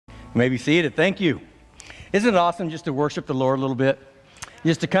You may be seated. Thank you. Isn't it awesome just to worship the Lord a little bit?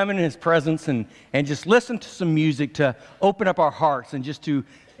 Just to come in His presence and just listen to some music, to open up our hearts and just to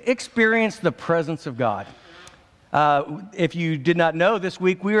experience the presence of God. If you did not know, this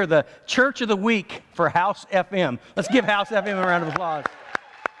week we are the Church of the Week for House FM. Let's give House FM a round of applause.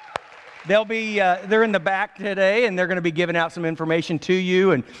 They're in the back today, and they're going to be giving out some information to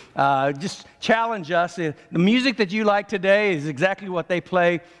you and just challenge us. The music that you like today is exactly what they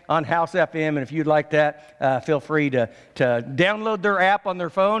play on House FM, and if you'd like that, feel free to download their app on their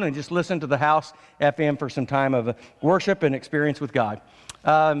phone and just listen to the House FM for some time of worship and experience with God.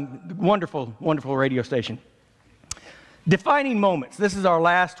 Wonderful, wonderful radio station. Defining moments. This is our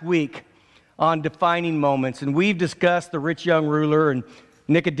last week on defining moments, and we've discussed the rich young ruler and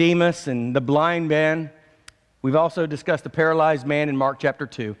Nicodemus and the blind man. We've also discussed the paralyzed man in Mark chapter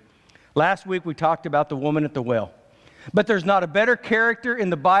 2. Last week we talked about the woman at the well. But there's not a better character in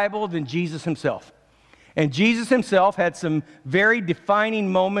the Bible than Jesus himself. And Jesus himself had some very defining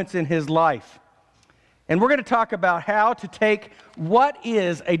moments in his life. And we're going to talk about how to take what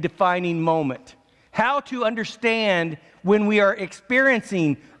is a defining moment, how to understand when we are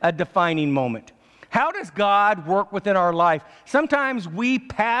experiencing a defining moment. How does God work within our life? Sometimes we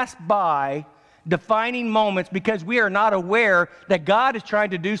pass by defining moments because we are not aware that God is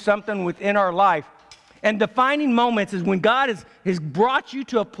trying to do something within our life. And defining moments is when God has brought you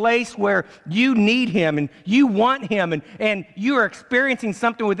to a place where you need Him and you want Him and you are experiencing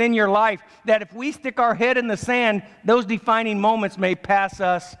something within your life that if we stick our head in the sand, those defining moments may pass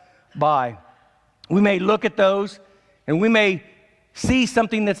us by. We may look at those and we may see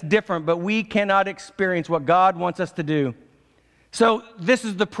something that's different, but we cannot experience what God wants us to do. So this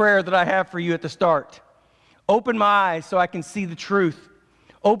is the prayer that I have for you at the start. Open my eyes so I can see the truth.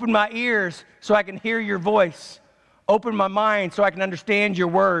 Open my ears so I can hear your voice. Open my mind so I can understand your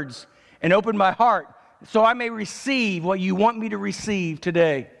words. And open my heart so I may receive what you want me to receive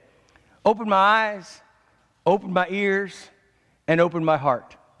today. Open my eyes, open my ears, and open my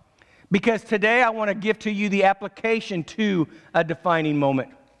heart. Because today I want to give to you the application to a defining moment.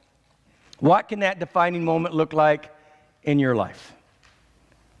 What can that defining moment look like in your life?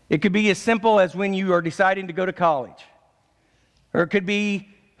 It could be as simple as when you are deciding to go to college. Or it could be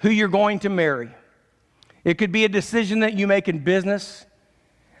who you're going to marry. It could be a decision that you make in business.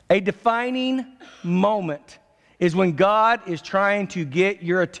 A defining moment is when God is trying to get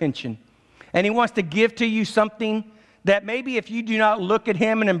your attention. And He wants to give to you something that maybe if you do not look at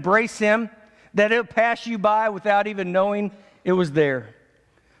Him and embrace Him, that it'll pass you by without even knowing it was there.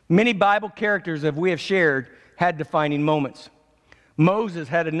 Many Bible characters, as we have shared, had defining moments. Moses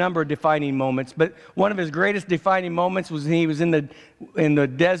had a number of defining moments, but one of his greatest defining moments was when he was in the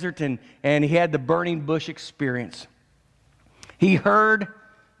desert and he had the burning bush experience. He heard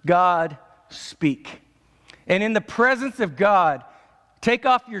God speak. And in the presence of God, take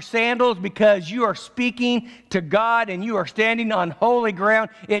off your sandals because you are speaking to God and you are standing on holy ground.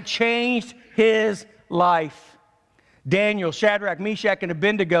 It changed his life. Daniel, Shadrach, Meshach, and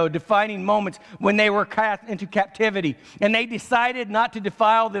Abednego, defining moments when they were cast into captivity. And they decided not to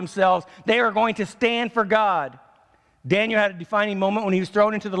defile themselves. They are going to stand for God. Daniel had a defining moment when he was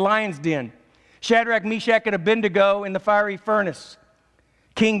thrown into the lion's den. Shadrach, Meshach, and Abednego in the fiery furnace.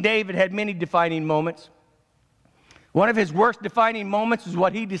 King David had many defining moments. One of his worst defining moments was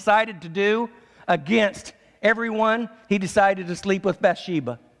what he decided to do against everyone. He decided to sleep with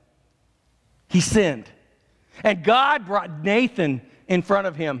Bathsheba. He sinned. And God brought Nathan in front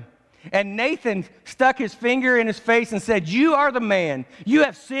of him. And Nathan stuck his finger in his face and said, "You are the man. You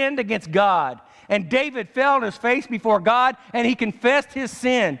have sinned against God." And David fell on his face before God and he confessed his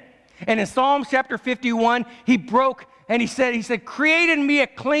sin. And in Psalms chapter 51, he broke and he said, "Create in me a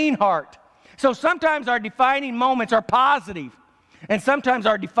clean heart." So sometimes our defining moments are positive, and sometimes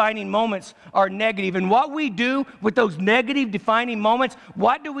our defining moments are negative. And what we do with those negative defining moments,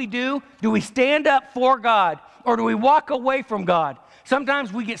 what do? Do we stand up for God, or do we walk away from God?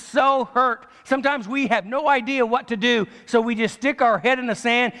 Sometimes we get so hurt. Sometimes we have no idea what to do, so we just stick our head in the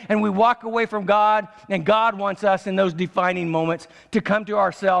sand and we walk away from God, and God wants us in those defining moments to come to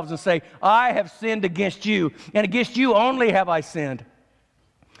ourselves and say, "I have sinned against you, and against you only have I sinned."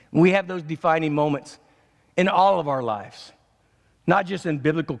 We have those defining moments in all of our lives, not just in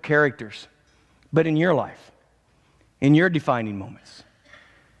biblical characters, but in your life, in your defining moments.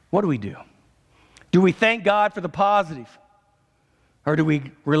 What do? Do we thank God for the positive, or do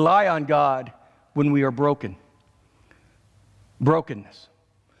we rely on God when we are broken? Brokenness.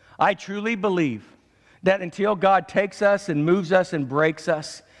 I truly believe that until God takes us and moves us and breaks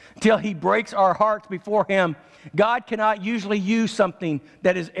us, till he breaks our hearts before him. God cannot usually use something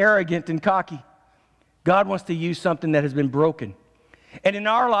that is arrogant and cocky. God wants to use something that has been broken. And in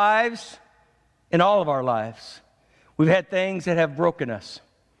our lives, in all of our lives, we've had things that have broken us,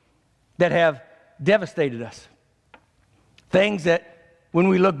 that have devastated us. Things that when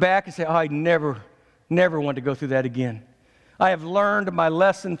we look back and say, oh, I never want to go through that again. I have learned my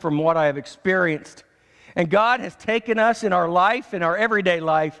lesson from what I have experienced. And God has taken us in our life, in our everyday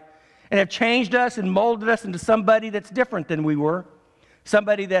life, and have changed us and molded us into somebody that's different than we were,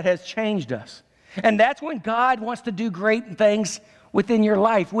 somebody that has changed us. And that's when God wants to do great things within your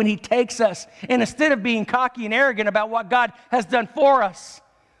life, when he takes us, and instead of being cocky and arrogant about what God has done for us,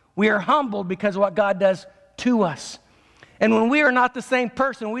 we are humbled because of what God does to us. And when we are not the same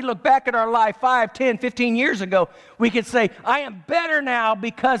person, we look back at our life 5, 10, 15 years ago, we could say, I am better now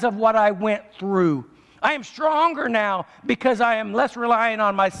because of what I went through. I am stronger now because I am less reliant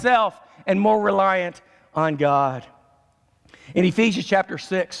on myself and more reliant on God. In Ephesians chapter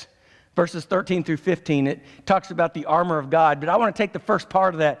 6, verses 13 through 15, it talks about the armor of God. But I want to take the first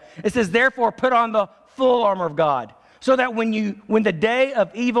part of that. It says, therefore, put on the full armor of God, so that when the day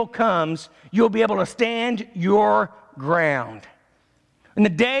of evil comes, you'll be able to stand your ground. When the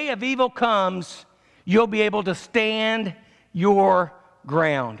day of evil comes, you'll be able to stand your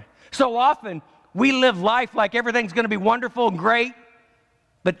ground. So often, we live life like everything's going to be wonderful and great,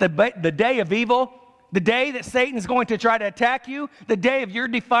 but the day of evil, the day that Satan's going to try to attack you, the day of your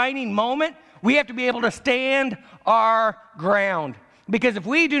defining moment, we have to be able to stand our ground. Because if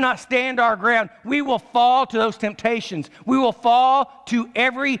we do not stand our ground, we will fall to those temptations. We will fall to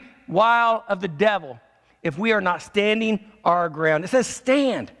every wile of the devil if we are not standing our ground. It says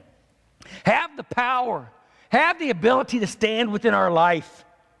stand. Have the power. Have the ability to stand within our life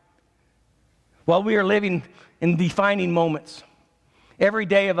while we are living in defining moments. Every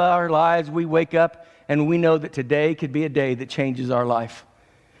day of our lives, we wake up and we know that today could be a day that changes our life.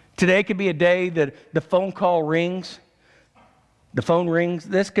 Today could be a day that the phone call rings. The phone rings.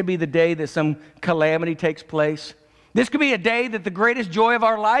 This could be the day that some calamity takes place. This could be a day that the greatest joy of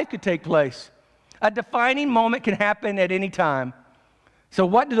our life could take place. A defining moment can happen at any time. So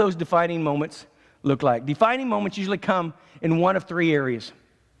what do those defining moments look like? Defining moments usually come in one of three areas.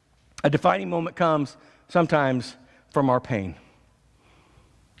 A defining moment comes sometimes from our pain.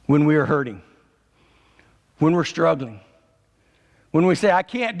 When we are hurting. When we're struggling. When we say, I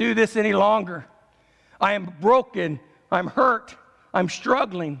can't do this any longer. I am broken. I'm hurt. I'm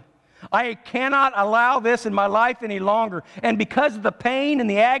struggling. I cannot allow this in my life any longer. And because of the pain and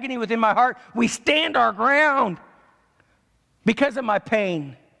the agony within my heart, we stand our ground. Because of my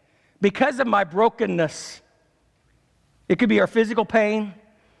pain. Because of my brokenness. It could be our physical pain,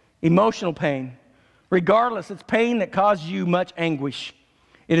 emotional pain. Regardless, it's pain that causes you much anguish.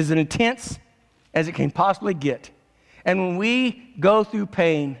 It is as intense as it can possibly get. And when we go through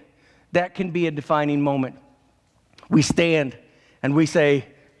pain, that can be a defining moment. We stand and we say,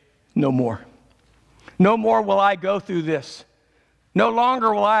 no more. No more will I go through this. No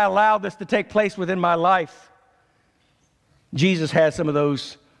longer will I allow this to take place within my life. Jesus had some of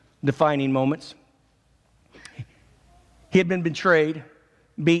those defining moments. He had been betrayed,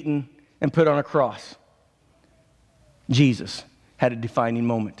 beaten, and put on a cross. Jesus had a defining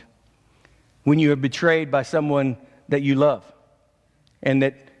moment. When you are betrayed by someone that you love, and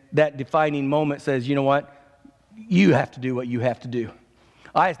that defining moment says, you know what? You have to do what you have to do.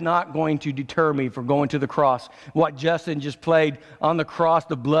 It's not going to deter me from going to the cross. What Justin just played on the cross,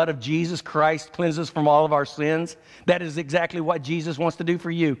 the blood of Jesus Christ cleanses from all of our sins. That is exactly what Jesus wants to do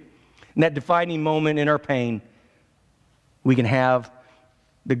for you. In that defining moment in our pain, we can have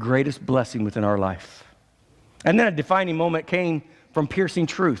the greatest blessing within our life. And then a defining moment came from piercing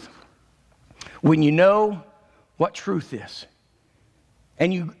truth. When you know what truth is,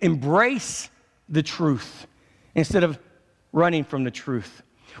 and you embrace the truth instead of running from the truth.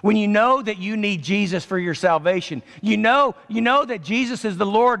 When you know that you need Jesus for your salvation, you know that Jesus is the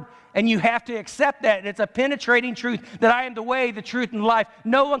Lord, and you have to accept that. It's a penetrating truth that I am the way, the truth, and the life.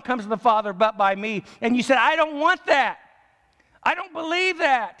 No one comes to the Father but by me. And you said, I don't want that. I don't believe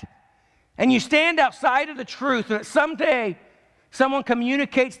that. And you stand outside of the truth, and someday someone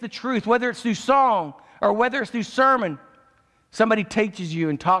communicates the truth, whether it's through song or whether it's through sermon. Somebody teaches you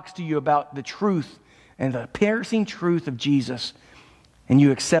and talks to you about the truth and the piercing truth of Jesus, and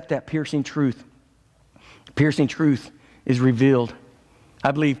you accept that piercing truth. Piercing truth is revealed.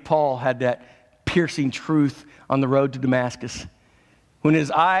 I believe Paul had that piercing truth on the road to Damascus. When his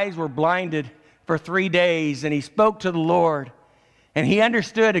eyes were blinded for 3 days and he spoke to the Lord, And he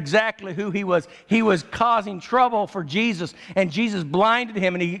understood exactly who he was. He was causing trouble for Jesus, and Jesus blinded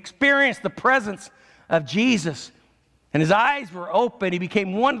him, and he experienced the presence of Jesus. And his eyes were open. He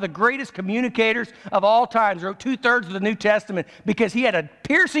became one of the greatest communicators of all times. He wrote 2/3 of the New Testament because he had a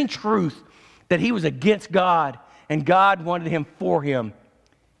piercing truth that he was against God, and God wanted him for him.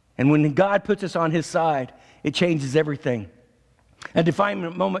 And when God puts us on his side, it changes everything. A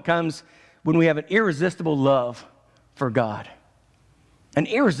defining moment comes when we have an irresistible love for God. An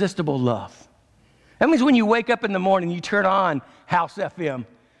irresistible love. That means when you wake up in the morning, you turn on House FM.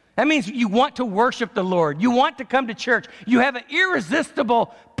 That means you want to worship the Lord. You want to come to church. You have an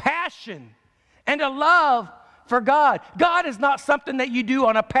irresistible passion and a love for God. God is not something that you do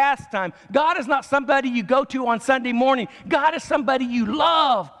on a pastime. God is not somebody you go to on Sunday morning. God is somebody you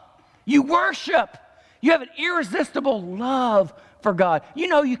love. You worship. You have an irresistible love for God. You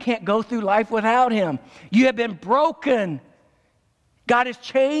know you can't go through life without him. You have been broken. God has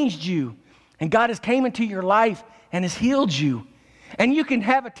changed you. And God has came into your life and has healed you. And you can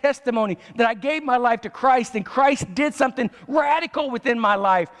have a testimony that I gave my life to Christ and Christ did something radical within my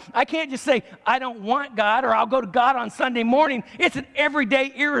life. I can't just say, I don't want God or I'll go to God on Sunday morning. It's an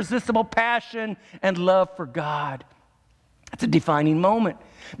everyday irresistible passion and love for God. It's a defining moment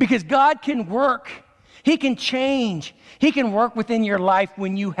because God can work. He can change. He can work within your life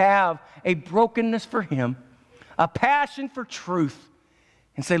when you have a brokenness for him, a passion for truth,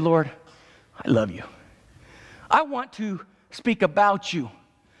 and say, Lord, I love you. I want to speak about you.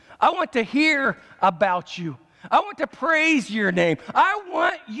 I want to hear about you. I want to praise your name. I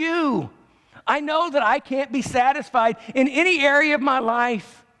want you. I know that I can't be satisfied in any area of my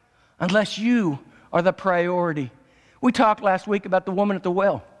life unless you are the priority. We talked last week about the woman at the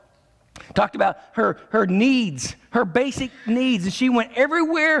well. Talked about her needs, her basic needs. And she went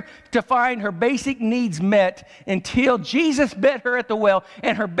everywhere to find her basic needs met until Jesus met her at the well.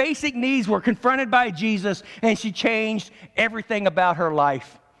 And her basic needs were confronted by Jesus, and she changed everything about her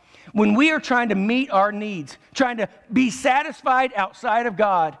life. When we are trying to meet our needs, trying to be satisfied outside of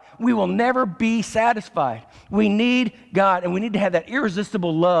God, we will never be satisfied. We need God, and we need to have that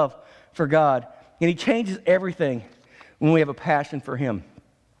irresistible love for God. And he changes everything when we have a passion for him.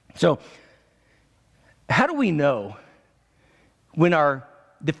 So, how do we know when our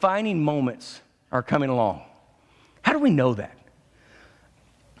defining moments are coming along? How do we know that?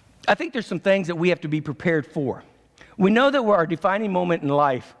 I think there's some things that we have to be prepared for. We know that we're our defining moment in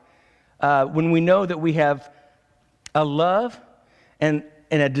life when we know that we have a love and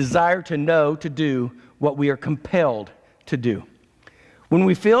a desire to know, to do what we are compelled to do. When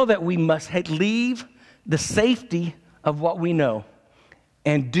we feel that we must leave the safety of what we know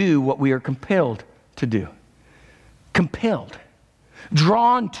and do what we are compelled to do. Compelled.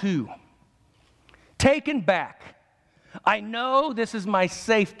 Drawn to. Taken back. I know this is my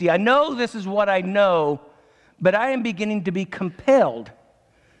safety. I know this is what I know, but I am beginning to be compelled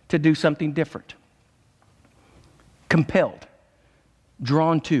to do something different. Compelled.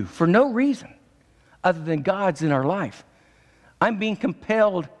 Drawn to. For no reason other than God's in our life. I'm being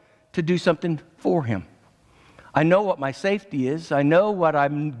compelled to do something for him. I know what my safety is. I know what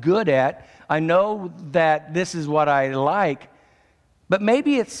I'm good at. I know that this is what I like. But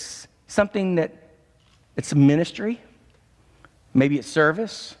maybe it's something that it's a ministry. Maybe it's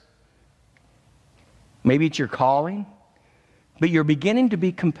service. Maybe it's your calling. But you're beginning to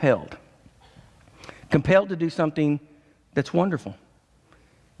be compelled. Compelled to do something that's wonderful.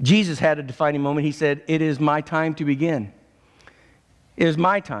 Jesus had a defining moment. He said, "It is my time to begin." It is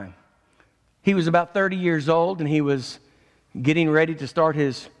my time. He was about 30 years old, and he was getting ready to start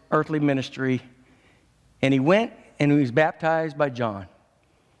his earthly ministry. And he went, and he was baptized by John.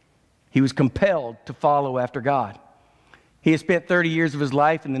 He was compelled to follow after God. He had spent 30 years of his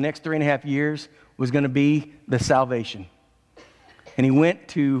life, and the next 3.5 years was going to be the salvation. And he went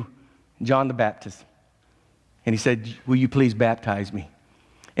to John the Baptist, and he said, "Will you please baptize me?"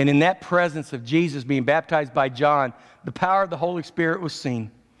 And in that presence of Jesus being baptized by John, the power of the Holy Spirit was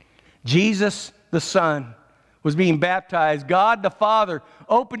seen. Jesus, the Son, was being baptized. God, the Father,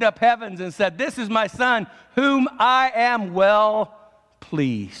 opened up heavens and said, "This is my Son, whom I am well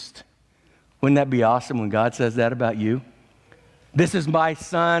pleased." Wouldn't that be awesome when God says that about you? This is my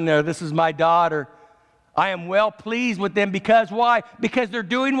son, or this is my daughter. I am well pleased with them because why? Because they're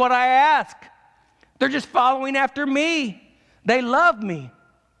doing what I ask. They're just following after me. They love me.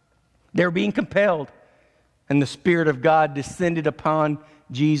 They're being compelled. And the Spirit of God descended upon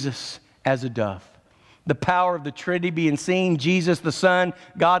Jesus as a dove. The power of the Trinity being seen, Jesus the Son,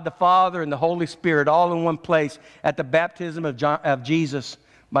 God the Father, and the Holy Spirit all in one place at the baptism of Jesus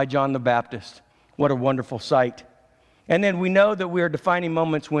by John the Baptist. What a wonderful sight. And then we know that we are defining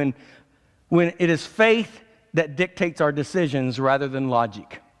moments when it is faith that dictates our decisions rather than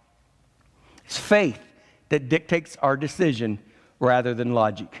logic. It's faith that dictates our decision rather than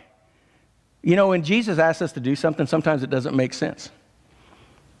logic. You know, when Jesus asks us to do something, sometimes it doesn't make sense.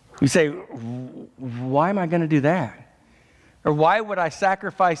 You say, why am I going to do that? Or why would I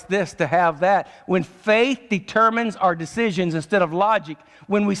sacrifice this to have that? When faith determines our decisions instead of logic,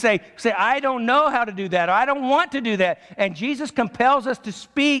 when we say, I don't know how to do that, or I don't want to do that, and Jesus compels us to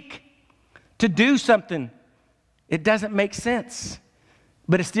speak, to do something, it doesn't make sense.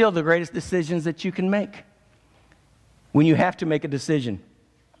 But it's still the greatest decisions that you can make. When you have to make a decision,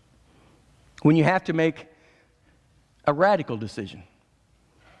 when you have to make a radical decision,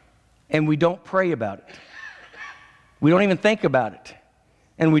 and we don't pray about it, we don't even think about it,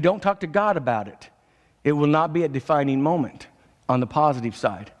 and we don't talk to God about it, it will not be a defining moment on the positive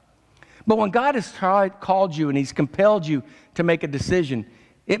side. But when God has called you and He's compelled you to make a decision,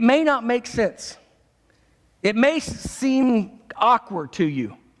 it may not make sense. It may seem awkward to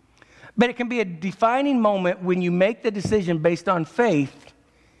you, but it can be a defining moment when you make the decision based on faith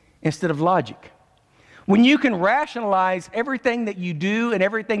instead of logic. When you can rationalize everything that you do and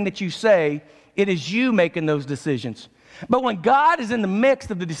everything that you say, it is you making those decisions. But when God is in the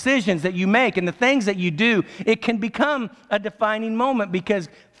mix of the decisions that you make and the things that you do, it can become a defining moment because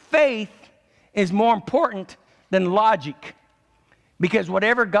faith is more important than logic. Because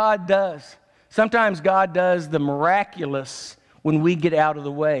whatever God does, sometimes God does the miraculous when we get out of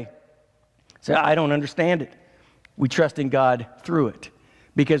the way. So I don't understand it. We trust in God through it.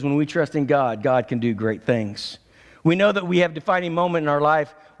 Because when we trust in God, God can do great things. We know that we have a defining moment in our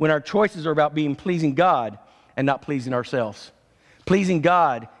life when our choices are about being pleasing God and not pleasing ourselves. Pleasing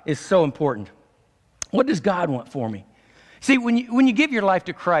God is so important. What does God want for me? See, when you give your life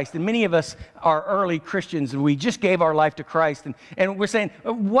to Christ, and many of us are early Christians, and we just gave our life to Christ, and we're saying,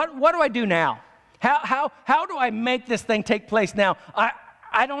 what do I do now? How do I make this thing take place now?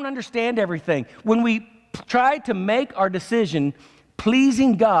 I don't understand everything. When we try to make our decision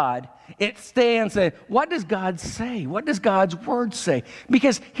pleasing God, it stands at, what does God say? What does God's word say?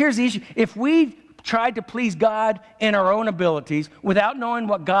 Because here's the issue. If we tried to please God in our own abilities without knowing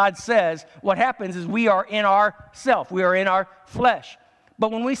what God says, what happens is we are in ourself. We are in our flesh.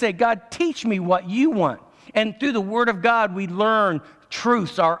 But when we say, God, teach me what you want, and through the word of God, we learn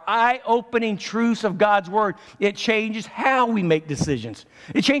truths, our eye-opening truths of God's word, it changes how we make decisions.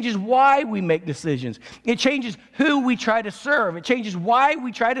 It changes why we make decisions. It changes who we try to serve. It changes why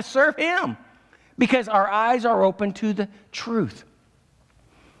we try to serve Him. Because our eyes are open to the truth.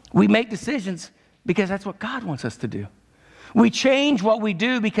 We make decisions because that's what God wants us to do. We change what we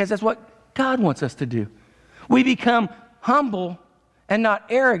do because that's what God wants us to do. We become humble and not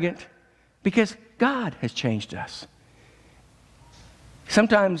arrogant because God has changed us.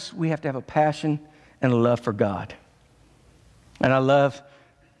 Sometimes we have to have a passion and a love for God. And I love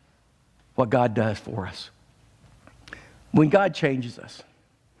what God does for us. When God changes us,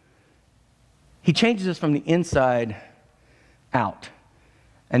 He changes us from the inside out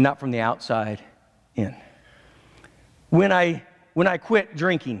and not from the outside in. When I quit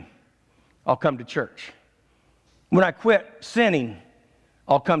drinking, I'll come to church. When I quit sinning,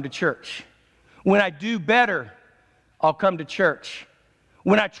 I'll come to church. When I do better, I'll come to church.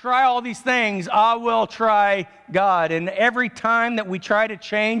 When I try all these things, I will try God. And every time that we try to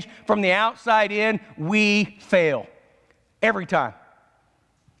change from the outside in, we fail. Every time.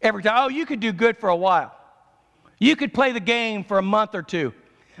 Every time. Oh, you could do good for a while. You could play the game for a month or two.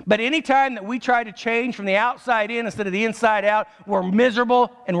 But any time that we try to change from the outside in instead of the inside out, we're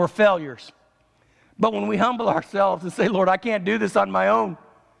miserable and we're failures. But when we humble ourselves and say, Lord, I can't do this on my own.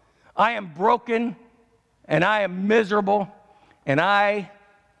 I am broken and I am miserable and I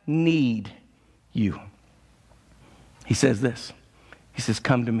need you. He says this. He says,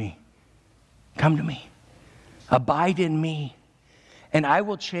 come to me. Come to me. Abide in me, and I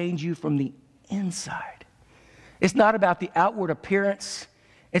will change you from the inside. It's not about the outward appearance.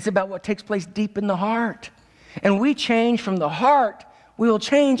 It's about what takes place deep in the heart. And we change from the heart, we will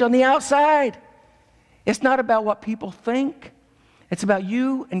change on the outside. It's not about what people think. It's about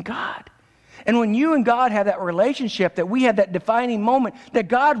you and God. And when you and God have that relationship, that we have that defining moment, that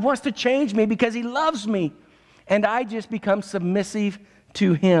God wants to change me because He loves me, and I just become submissive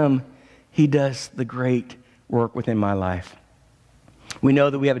to Him, He does the great work within my life. We know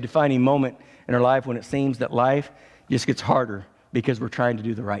that we have a defining moment in our life when it seems that life just gets harder because we're trying to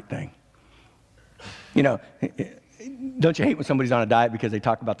do the right thing. You know, don't you hate when somebody's on a diet because they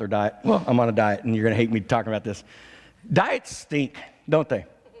talk about their diet? Well, I'm on a diet, and you're going to hate me talking about this. Diets stink, don't they?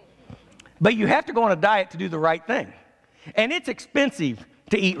 But you have to go on a diet to do the right thing. And it's expensive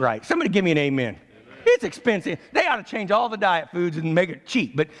to eat right. Somebody give me an amen. It's expensive. They ought to change all the diet foods and make it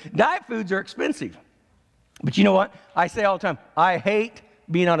cheap. But diet foods are expensive. But you know what? I say all the time, I hate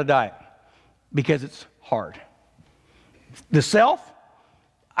being on a diet because it's hard. The self,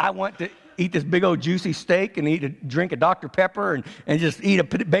 I want to eat this big old juicy steak and drink a Dr. Pepper and just eat a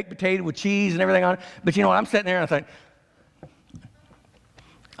baked potato with cheese and everything on it. But you know what? I'm sitting there and I'm like,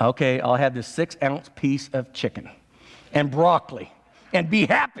 okay, I'll have this 6-ounce piece of chicken and broccoli and be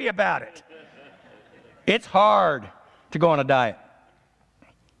happy about it. It's hard to go on a diet.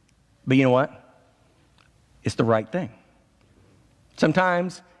 But you know what? It's the right thing.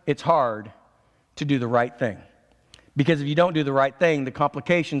 Sometimes it's hard to do the right thing. Because if you don't do the right thing, the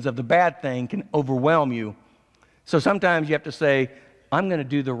complications of the bad thing can overwhelm you. So sometimes you have to say, I'm going to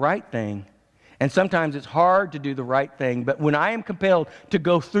do the right thing. And sometimes it's hard to do the right thing. But when I am compelled to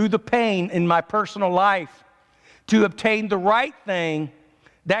go through the pain in my personal life to obtain the right thing,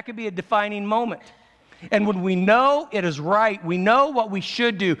 that could be a defining moment. And when we know it is right, we know what we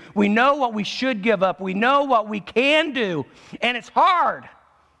should do, we know what we should give up, we know what we can do, and it's hard,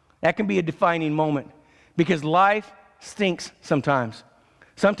 that can be a defining moment. Because life stinks sometimes.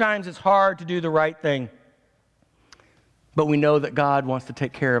 Sometimes it's hard to do the right thing. But we know that God wants to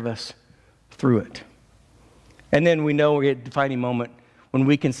take care of us through it. And then we know we're at a defining moment when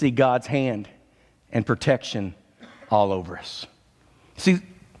we can see God's hand and protection all over us. See,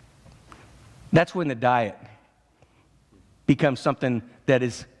 that's when the diet becomes something that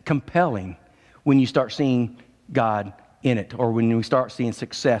is compelling, when you start seeing God in it, or when we start seeing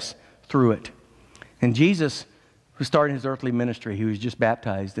success through it. And Jesus, who started his earthly ministry, he was just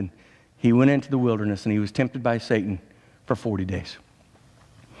baptized, and he went into the wilderness and he was tempted by Satan for 40 days.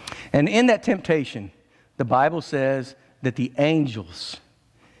 And in that temptation, the Bible says that the angels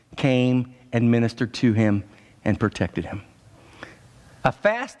came and ministered to him and protected him. A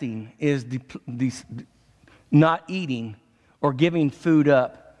fasting is not eating or giving food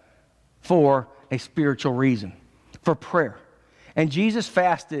up for a spiritual reason, for prayer. And Jesus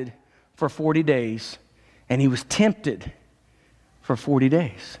fasted for 40 days, and he was tempted for 40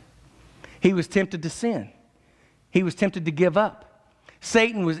 days. He was tempted to sin. He was tempted to give up.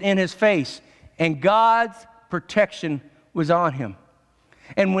 Satan was in his face, and God's protection was on him.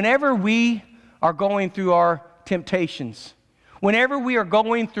 And whenever we are going through our temptations, whenever we are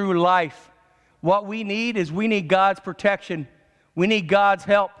going through life, what we need is we need God's protection. We need God's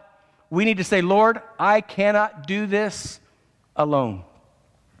help. We need to say, Lord, I cannot do this alone.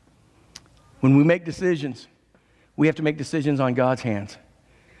 When we make decisions, we have to make decisions on God's hands.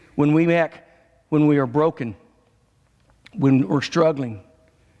 When we are broken, when we're struggling,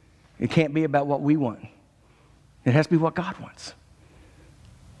 it can't be about what we want. It has to be what God wants.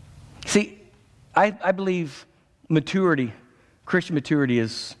 See, I believe maturity, Christian maturity,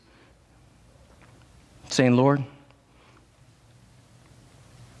 is saying, Lord,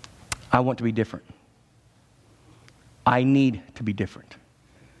 I want to be different. I need to be different.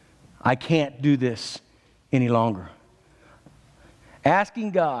 I can't do this any longer.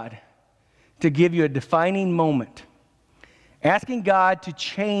 Asking God to give you a defining moment. Asking God to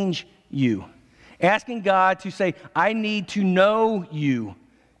change you. Asking God to say, I need to know you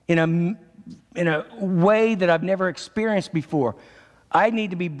in a way that I've never experienced before. I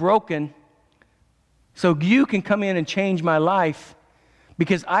need to be broken so you can come in and change my life,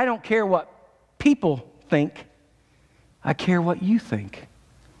 because I don't care what people think. I care what you think.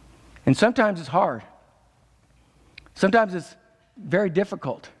 And sometimes it's hard. Sometimes it's very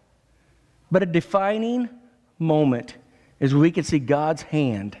difficult. But a defining moment is where we can see God's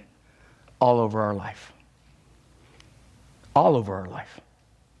hand all over our life. All over our life.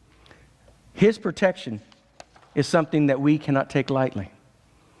 His protection is something that we cannot take lightly.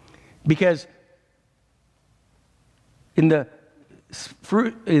 Because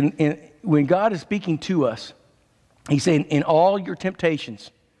when God is speaking to us, he's saying, in all your temptations,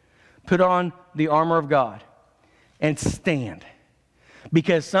 put on the armor of God and stand.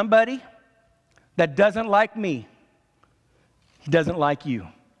 Because somebody that doesn't like me doesn't like you.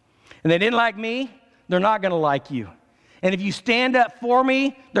 And they didn't like me, they're not going to like you. And if you stand up for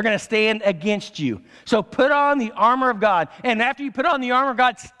me, they're going to stand against you. So put on the armor of God. And after you put on the armor of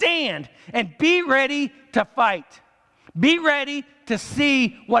God, stand and be ready to fight. Be ready to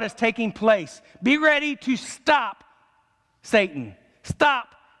see what is taking place. Be ready to stop Satan. Stop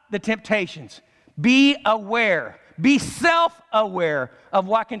the temptations. Be aware. Be self-aware of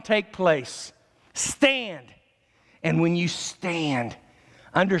what can take place. Stand. And when you stand,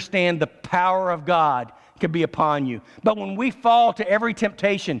 understand the power of God can be upon you. But when we fall to every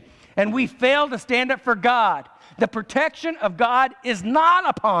temptation and we fail to stand up for God, the protection of God is not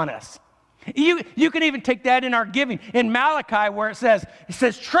upon us. You can even take that in our giving. In Malachi, where it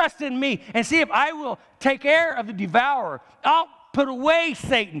says, trust in me and see if I will take care of the devourer. I'll put away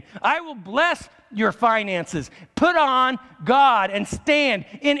Satan. I will bless your finances. Put on God and stand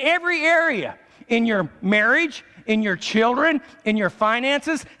in every area. In your marriage, in your children, in your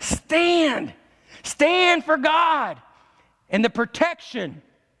finances. Stand. Stand for God. And the protection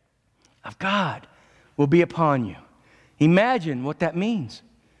of God will be upon you. Imagine what that means.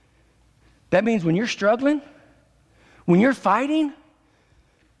 That means when you're struggling, when you're fighting,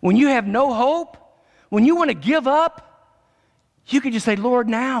 when you have no hope, when you want to give up, you can just say, Lord,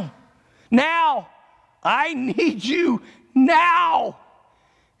 now, I need you now.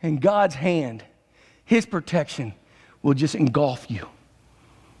 And God's hand, His protection will just engulf you.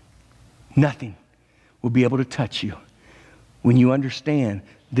 Nothing will be able to touch you when you understand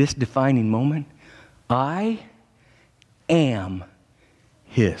this defining moment. I am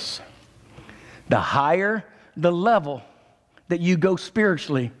His. The higher the level that you go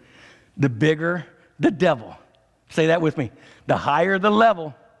spiritually, the bigger the devil. Say that with me. The higher the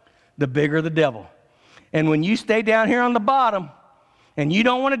level, the bigger the devil. And when you stay down here on the bottom and you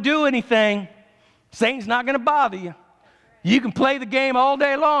don't want to do anything, Satan's not going to bother you. You can play the game all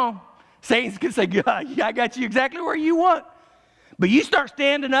day long. Satan's going to say, God, I got you exactly where you want. But you start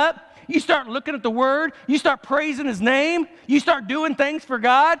standing up, you start looking at the Word, you start praising His name, you start doing things for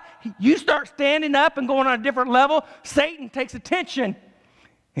God, you start standing up and going on a different level, Satan takes attention,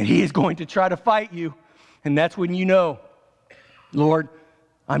 and he is going to try to fight you. And that's when you know, Lord,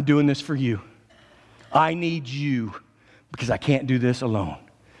 I'm doing this for you. I need you because I can't do this alone.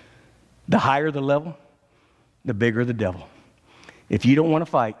 The higher the level, the bigger the devil. If you don't want to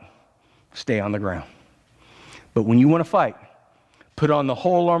fight, stay on the ground. But when you want to fight, put on the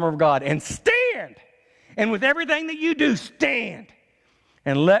whole armor of God and stand. And with everything that you do, stand.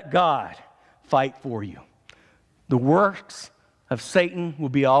 And let God fight for you. The works of Satan will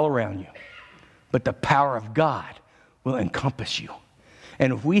be all around you. But the power of God will encompass you.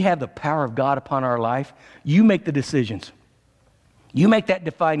 And if we have the power of God upon our life, you make the decisions. You make that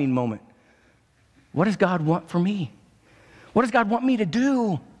defining moment. What does God want for me? What does God want me to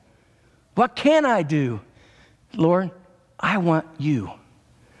do? What can I do? Lord, I want you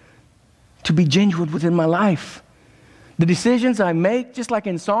to be genuine within my life. The decisions I make, just like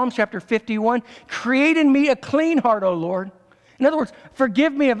in Psalm chapter 51, create in me a clean heart, O Lord. In other words,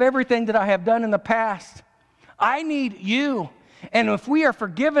 forgive me of everything that I have done in the past. I need you. And if we are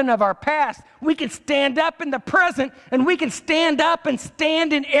forgiven of our past, we can stand up in the present, and we can stand up and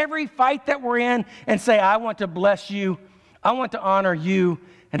stand in every fight that we're in and say, I want to bless you. I want to honor you,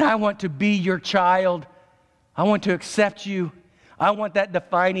 and I want to be your child. I want to accept you. I want that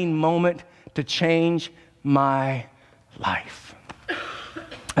defining moment to change my life.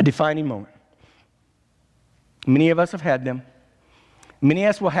 A defining moment. Many of us have had them. Many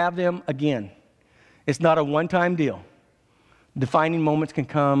of us will have them again. It's not a one-time deal. Defining moments can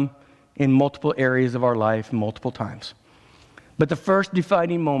come in multiple areas of our life, multiple times. But the first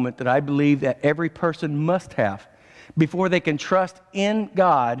defining moment that I believe that every person must have before they can trust in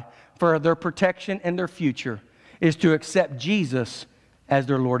God for their protection and their future is to accept Jesus as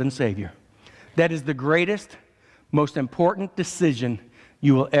their Lord and Savior. That is the greatest, most important decision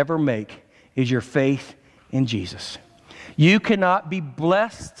you will ever make, is your faith in Jesus. You cannot be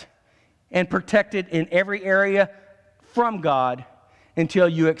blessed and protected in every area from God until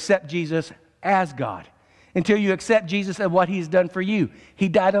you accept Jesus as God, until you accept Jesus and what He's done for you. He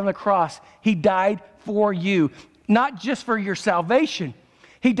died on the cross. He died for you, not just for your salvation.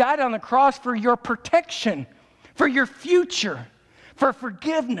 He died on the cross for your protection, for your future, for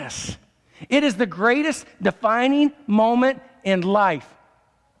forgiveness. It is the greatest defining moment in life,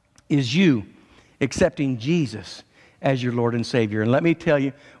 is you accepting Jesus as your Lord and Savior. And let me tell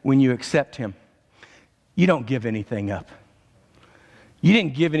you, when you accept Him, you don't give anything up. You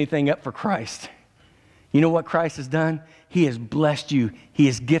didn't give anything up for Christ. You know what Christ has done? He has blessed you. He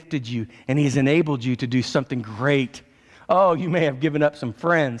has gifted you. And He has enabled you to do something great. Oh, you may have given up some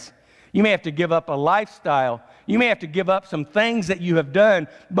friends. You may have to give up a lifestyle. You may have to give up some things that you have done.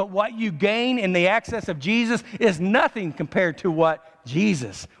 But what you gain in the access of Jesus is nothing compared to what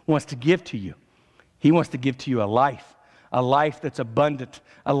Jesus wants to give to you. He wants to give to you a life that's abundant,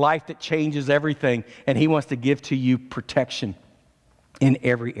 a life that changes everything, and He wants to give to you protection in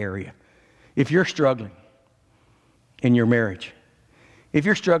every area. If you're struggling in your marriage, if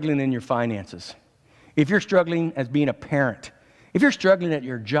you're struggling in your finances, if you're struggling as being a parent, if you're struggling at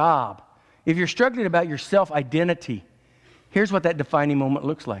your job, if you're struggling about your self-identity, here's what that defining moment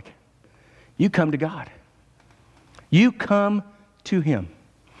looks like. You come to God. You come to Him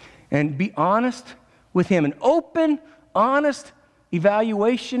and be honest with Him. An open, honest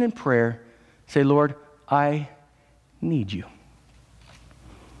evaluation and prayer. Say, Lord, I need you.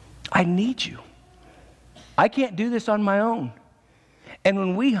 I need you. I can't do this on my own. And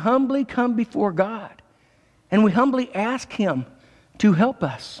when we humbly come before God and we humbly ask Him to help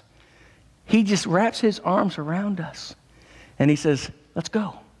us, He just wraps His arms around us and He says, let's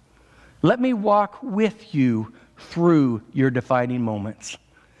go. Let me walk with you through your defining moments.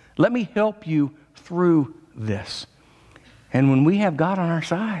 Let me help you through this. And when we have God on our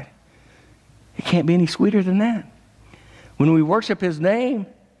side, it can't be any sweeter than that. When we worship His name,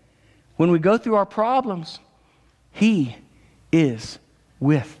 when we go through our problems, He is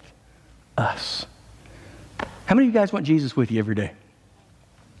with us. How many of you guys want Jesus with you every day?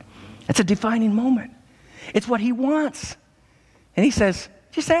 It's a defining moment. It's what He wants. And He says,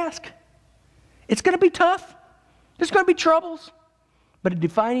 just ask. It's going to be tough. There's going to be troubles. But a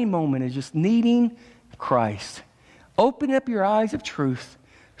defining moment is just needing Christ. Open up your eyes of truth,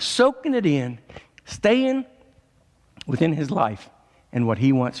 soaking it in, staying within His life and what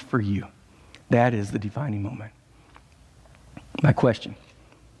He wants for you. That is the defining moment. My question,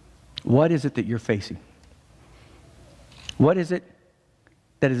 what is it that you're facing? What is it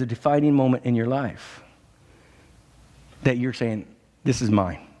that is a defining moment in your life that you're saying, this is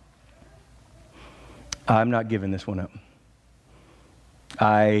mine? I'm not giving this one up.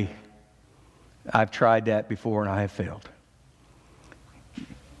 I've tried that before and I have failed.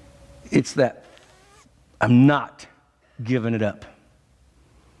 It's that I'm not giving it up.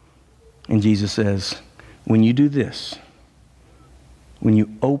 And Jesus says, when you do this, when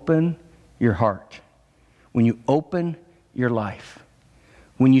you open your heart, when you open your life,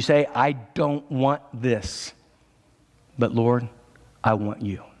 when you say, I don't want this, but Lord, I want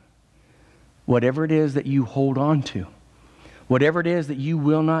you. Whatever it is that you hold on to, whatever it is that you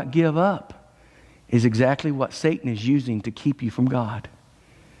will not give up, is exactly what Satan is using to keep you from God.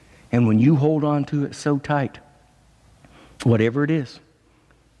 And when you hold on to it so tight, whatever it is,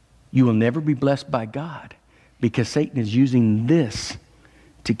 you will never be blessed by God because Satan is using this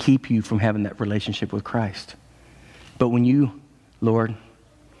to keep you from having that relationship with Christ. But when you, Lord,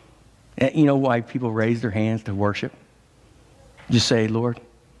 you know why people raise their hands to worship? Just say, Lord,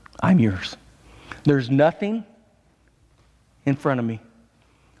 I'm yours. There's nothing in front of me.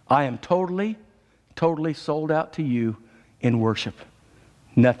 I am totally sold out to you in worship.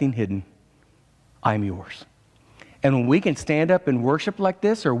 Nothing hidden. I'm yours. And when we can stand up and worship like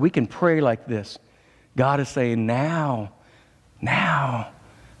this, or we can pray like this, God is saying, now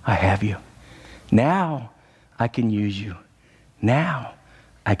I have you. Now I can use you. Now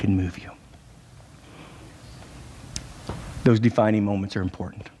I can move you. Those defining moments are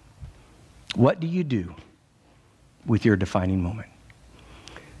important. What do you do with your defining moment?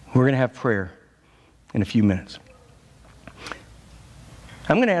 We're going to have prayer in a few minutes.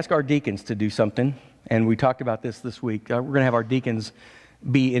 I'm going to ask our deacons to do something, and we talked about this week. We're going to have our deacons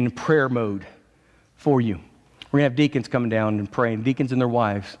be in prayer mode for you. We're going to have deacons coming down and praying, deacons and their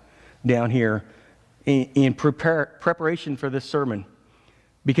wives down here in preparation for this sermon,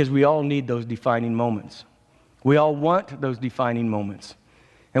 because we all need those defining moments. We all want those defining moments,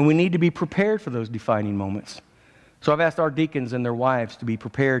 and we need to be prepared for those defining moments. So I've asked our deacons and their wives to be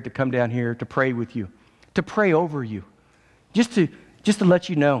prepared to come down here to pray with you, to pray over you, just to let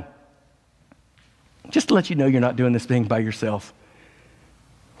you know. Just to let you know you're not doing this thing by yourself.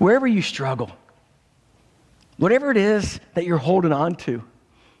 Wherever you struggle, whatever it is that you're holding on to,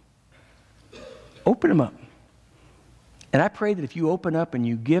 open them up. And I pray that if you open up and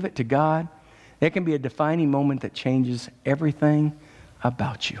you give it to God, that can be a defining moment that changes everything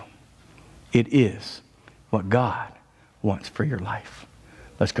about you. It is what God wants for your life.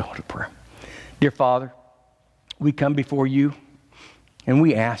 Let's go to prayer. Dear Father, we come before you and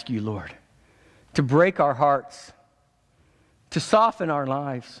we ask you, Lord, to break our hearts, to soften our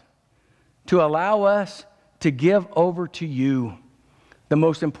lives, to allow us to give over to you the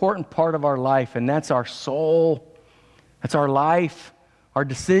most important part of our life, and that's our soul. That's our life, our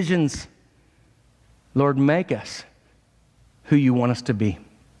decisions. Lord, make us who you want us to be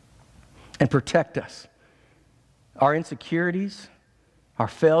and protect us. Our insecurities, our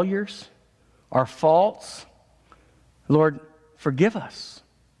failures, our faults. Lord, forgive us.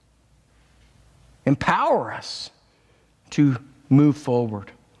 Empower us to move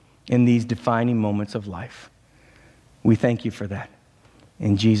forward in these defining moments of life. We thank you for that.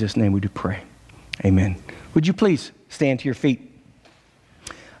 In Jesus' name we do pray. Amen. Would you please stand to your feet?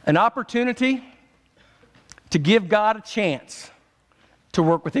 An opportunity to give God a chance to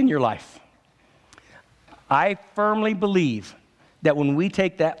work within your life. I firmly believe that when we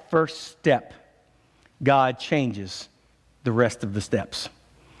take that first step, God changes the rest of the steps.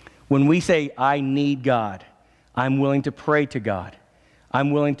 When we say, I need God, I'm willing to pray to God,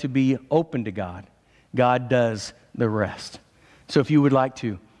 I'm willing to be open to God, God does the rest. So if you would like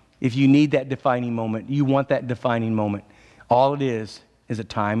to, if you need that defining moment, you want that defining moment, all it is a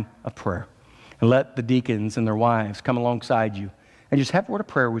time of prayer. And let the deacons and their wives come alongside you and just have a word of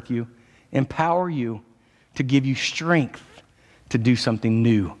prayer with you, empower you to give you strength to do something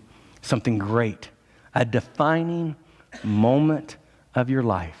new, something great. A defining moment of your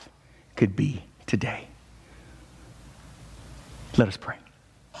life could be today. Let us pray.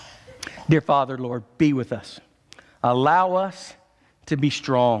 Dear Father, Lord, be with us. Allow us to be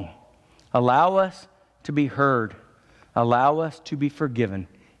strong. Allow us to be heard. Allow us to be forgiven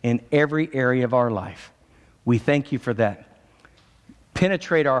in every area of our life. We thank you for that.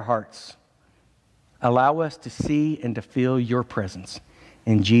 Penetrate our hearts. Allow us to see and to feel your presence.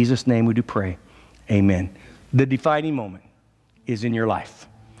 In Jesus' name we do pray. Amen. The defining moment is in your life.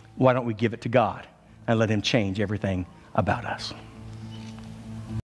 Why don't we give it to God and let him change everything about us?